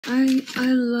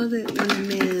I love it when a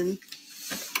man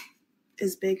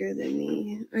is bigger than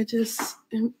me.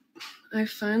 I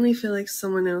finally feel like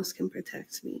someone else can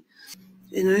protect me.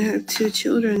 And I have 2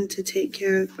 children to take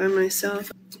care of by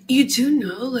myself. You do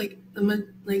know, like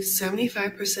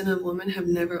 75% of women have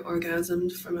never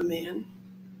orgasmed from a man.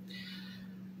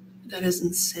 That is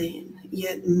insane.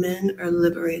 Yet men are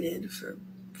liberated for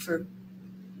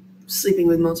sleeping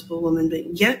with multiple women,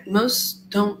 but yet most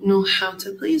don't know how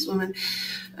to please women.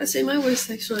 I'd say my worst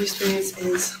sexual experience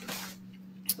is,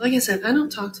 like I said, I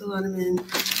don't talk to a lot of men.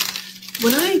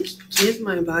 When I give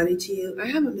my body to you, I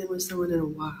haven't been with someone in a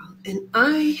while, and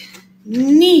I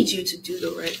need you to do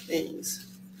the right things.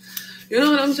 You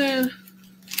know what I'm saying?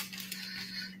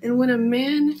 And when a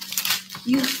man,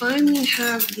 you finally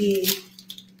have the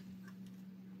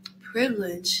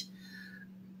privilege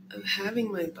of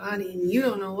having my body and you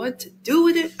don't know what to do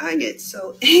with it, I get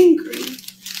so angry.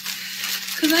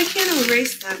 Because I can't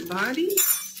erase that body.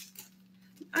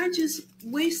 I just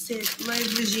wasted my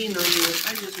vagina on you.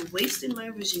 I just wasted my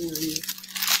vagina on you.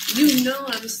 You know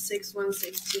I'm 6'1",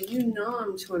 6'2". You know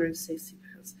I'm 260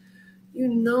 pounds. You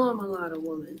know I'm a lot of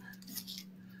woman.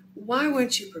 Why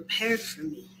weren't you prepared for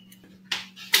me?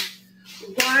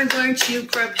 Why weren't you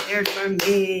prepared for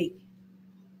me?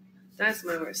 That's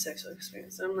my worst sexual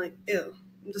experience. I'm like, ew,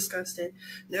 I'm disgusted.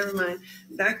 Never mind.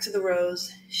 Back to the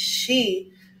Rose.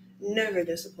 She never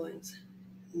disappoints.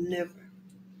 Never.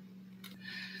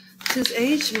 Does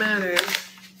age matter?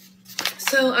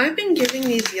 So I've been giving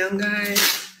these young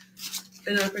guys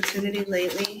an opportunity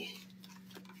lately.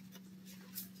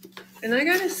 And I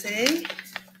gotta say,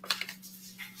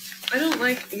 I don't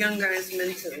like young guys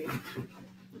mentally.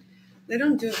 They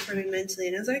don't do it for me mentally.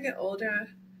 And as I get older,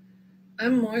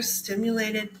 I'm more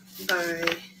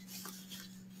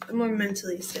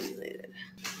mentally stimulated.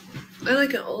 I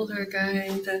like an older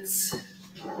guy that's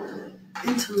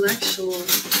intellectual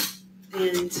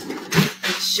and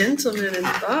a gentleman and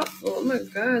thoughtful. Oh my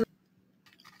God.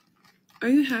 Are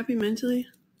you happy mentally?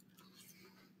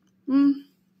 I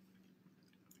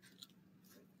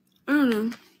don't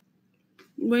know.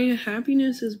 But your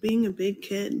happiness is being a big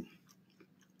kid.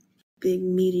 Big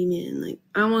meaty man. Like,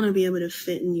 I want to be able to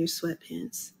fit in your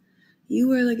sweatpants. You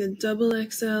wear like a double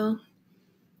XL,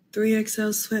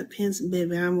 3XL sweatpants,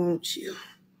 baby, I want you.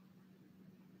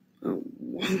 I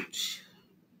want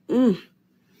you.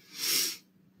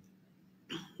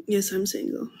 Yes, I'm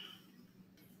single.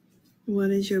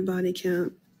 What is your body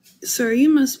count? Sir, you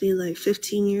must be like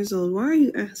 15 years old. Why are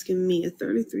you asking me, a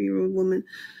 33-year-old woman,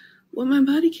 what my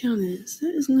body count is?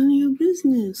 That is none of your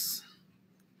business.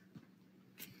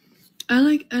 I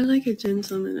like a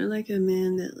gentleman. I like a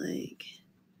man that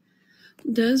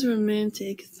does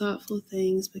romantic, thoughtful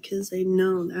things because they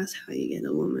know that's how you get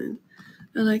a woman.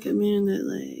 I like a man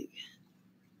that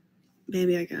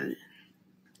baby, I got it.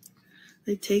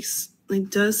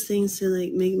 Does things to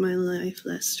make my life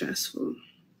less stressful.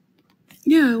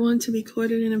 Yeah, I want to be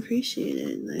courted and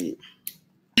appreciated.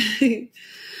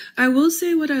 I will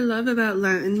say what I love about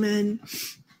Latin men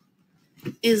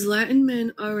is Latin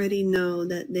men already know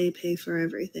that they pay for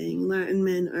everything. Latin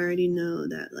men already know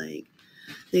that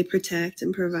they protect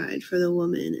and provide for the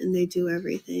woman and they do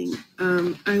everything.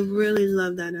 I really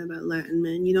love that about Latin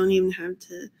men. You don't even have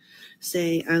to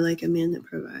say, I like a man that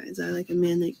provides. I like a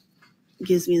man that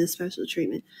gives me the special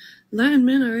treatment. Latin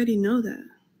men already know that.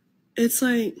 It's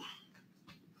I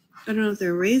don't know if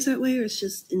they're raised that way or it's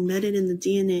just embedded in the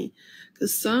DNA.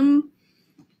 Because some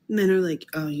men are like,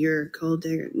 oh, you're a gold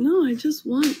digger. No, I just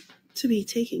want to be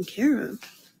taken care of.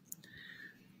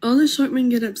 All the short men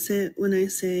get upset when I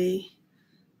say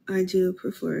I do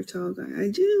prefer a tall guy. I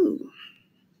do.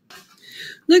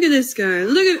 Look at this guy.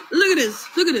 Look at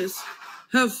this.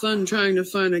 Have fun trying to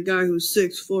find a guy who's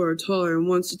 6'4" or taller and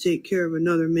wants to take care of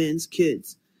another man's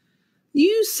kids.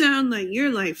 You sound like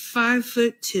you're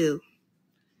 5'2".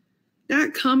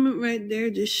 That comment right there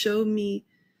just showed me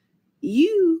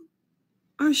you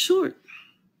are short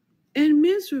and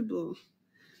miserable.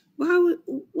 What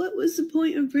was the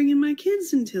point of bringing my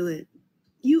kids into it?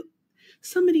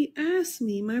 Somebody asked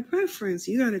me my preference.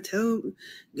 You gotta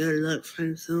look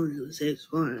for someone who's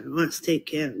 6'4" and wants to take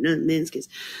care of another man's kids.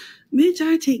 Bitch,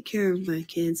 I take care of my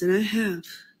kids, and I have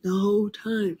the whole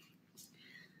time.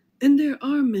 And there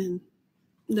are men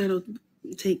that'll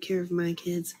take care of my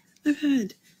kids. I've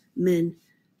had men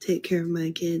take care of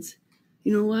my kids.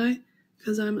 You know why?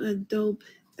 Because I'm a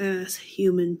dope-ass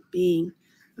human being.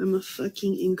 I'm a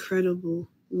fucking incredible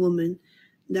woman.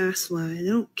 That's why. I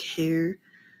don't care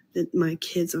that my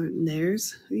kids aren't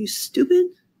theirs. Are you stupid?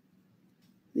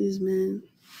 These men.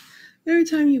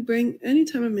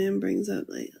 Anytime a man brings up,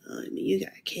 you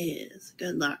got kids,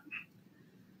 good luck.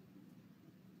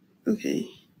 Okay.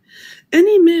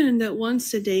 Any man that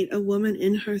wants to date a woman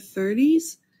in her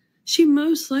 30s, she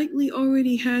most likely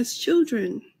already has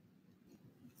children.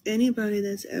 Anybody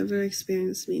that's ever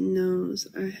experienced me knows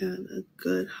I have a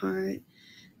good heart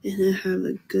and I have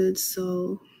a good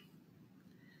soul.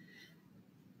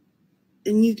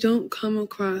 And you don't come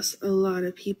across a lot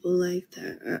of people like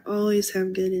that. I always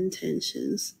have good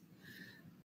intentions.